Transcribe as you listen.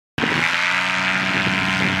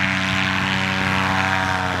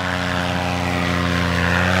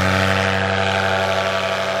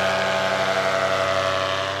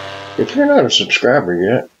If you're not a subscriber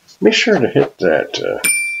yet, be sure to hit that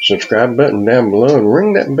subscribe button down below and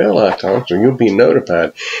ring that bell icon so you'll be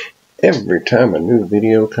notified every time a new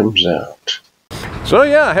video comes out. So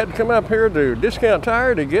yeah, I had to come up here to Discount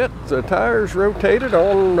Tire to get the tires rotated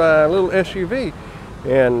on my little SUV.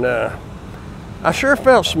 And I sure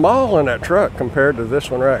felt small in that truck compared to this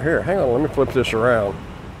one right here. Hang on, let me flip this around.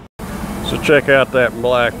 So check out that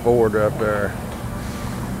black Ford up there.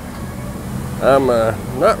 I'm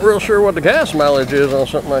not real sure what the gas mileage is on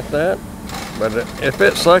something like that, but if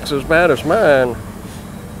it sucks as bad as mine,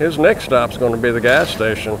 his next stop's going to be the gas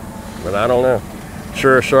station, but I don't know.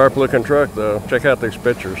 Sure a sharp looking truck though. Check out these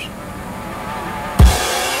pictures.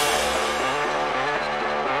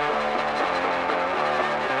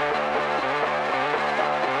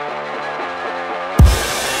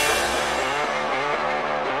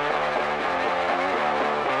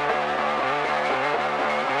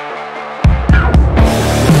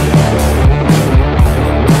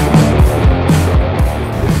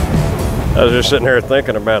 I was just sitting here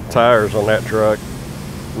thinking about tires on that truck.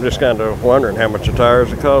 I'm just kind of wondering how much the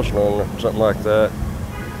tires are costing on something like that.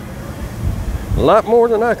 A lot more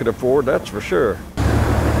than I could afford, that's for sure.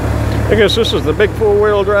 I guess this is the big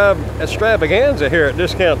four-wheel drive extravaganza here at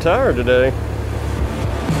Discount Tire today.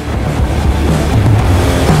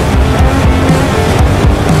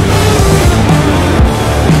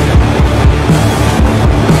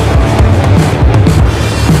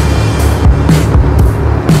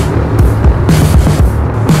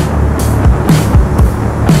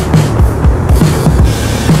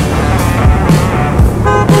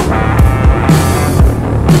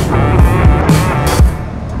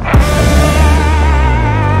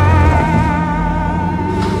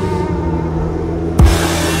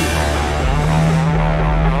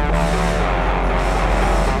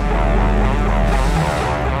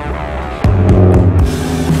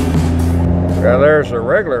 Now there's a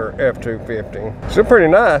regular F-250. Still pretty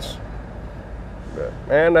nice, but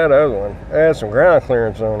man, that other one had some ground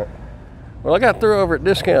clearance on it. Well, I got through over at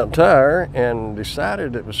Discount Tire and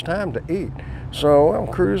decided it was time to eat. So I'm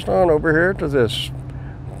cruised on over here to this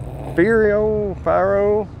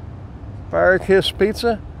Fire Kiss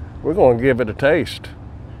Pizza. We're going to give it a taste.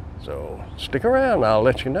 So stick around, I'll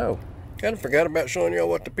let you know. Kind of forgot about showing y'all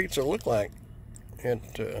what the pizza looked like.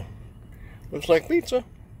 It looks like pizza.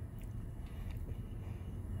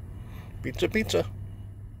 Pizza.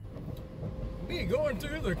 Be going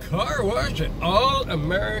through the car wash at All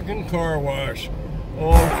American Car Wash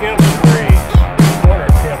on Kemp Street. Corner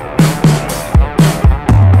of Kemp.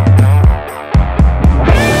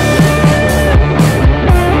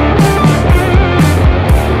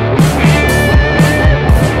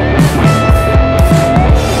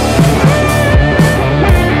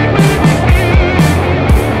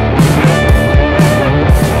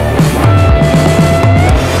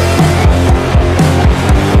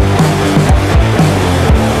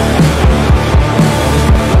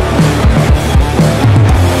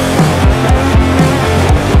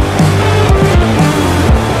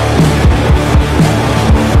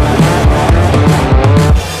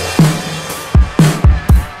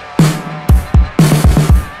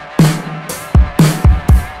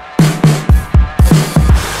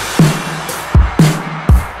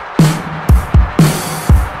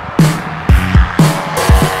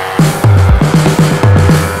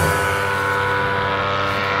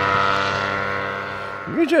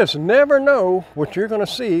 You just never know what you're going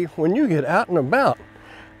to see when you get out and about.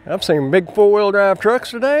 I've seen big four-wheel drive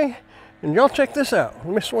trucks today, and y'all check this out.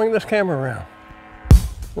 Let me swing this camera around.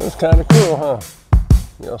 That's kind of cool, huh?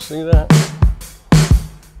 Y'all see that?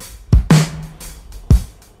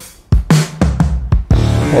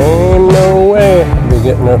 Ain't no way I'll be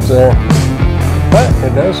getting up there, but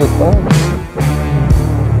it does look fun.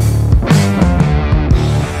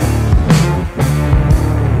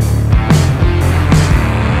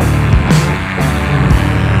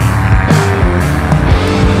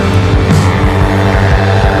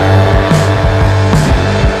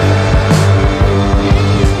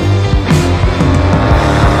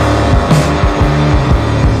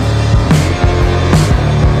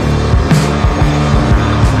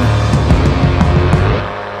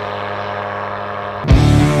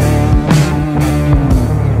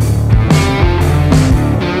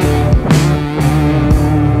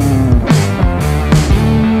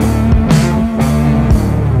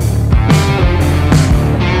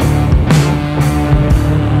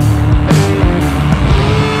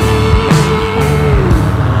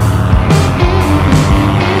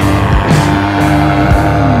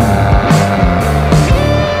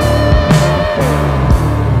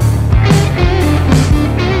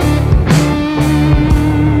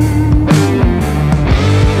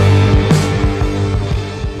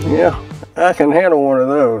 I can handle one of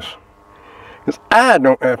those, because I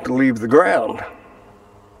don't have to leave the ground.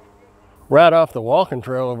 Right off the walking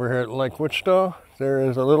trail over here at Lake Wichita, there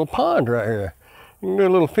is a little pond right here. You can do a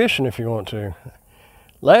little fishing if you want to.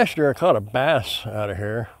 Last year I caught a bass out of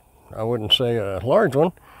here. I wouldn't say a large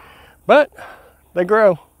one, but they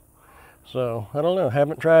grow. So I don't know,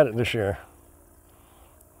 haven't tried it this year.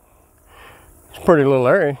 It's a pretty little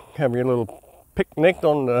area. Have your little picnic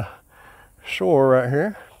on the shore right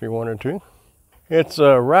here if you wanted to. It's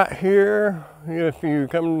right here if you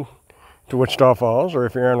come to Wichita Falls, or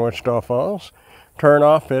if you're in Wichita Falls, turn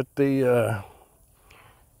off at the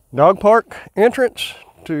dog park entrance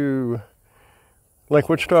to Lake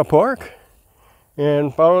Wichita Park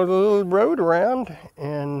and follow the little road around,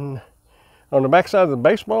 and on the backside of the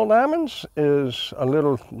baseball diamonds is a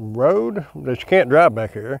little road that you can't drive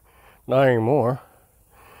back here, not anymore.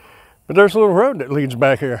 But there's a little road that leads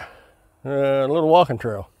back here, a little walking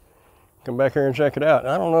trail. Come back here and check it out.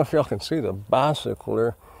 I don't know if y'all can see the bicycle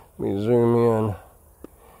there. Let me zoom in.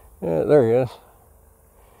 Yeah, there he is.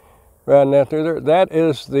 Riding out through there. That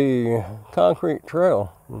is the concrete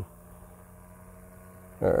trail.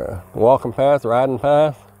 Walking path, riding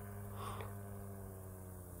path.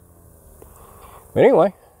 But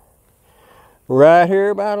anyway, right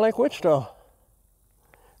here by Lake Wichita.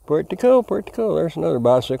 Pretty cool, pretty cool. There's another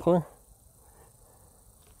bicycler.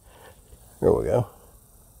 There we go.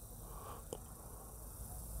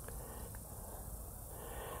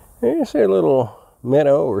 You see a little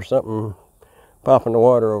meadow or something popping the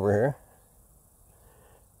water over here.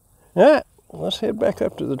 All right, let's head back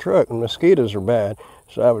up to the truck. And mosquitoes are bad,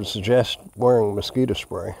 so I would suggest wearing mosquito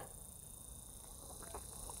spray.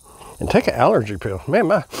 And take an allergy pill. Man,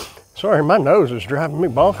 my nose is driving me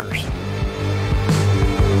bonkers.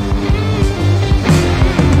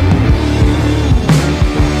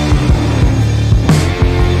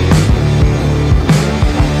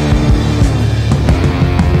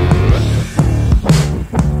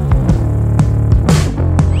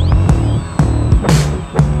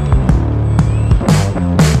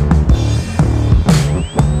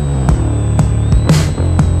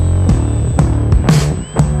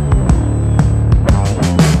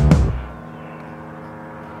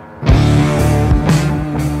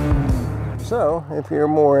 So, if you're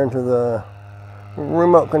more into the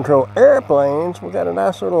remote control airplanes, we got a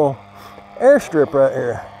nice little airstrip right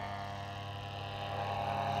here.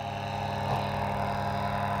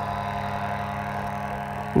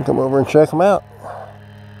 You can come over and check them out.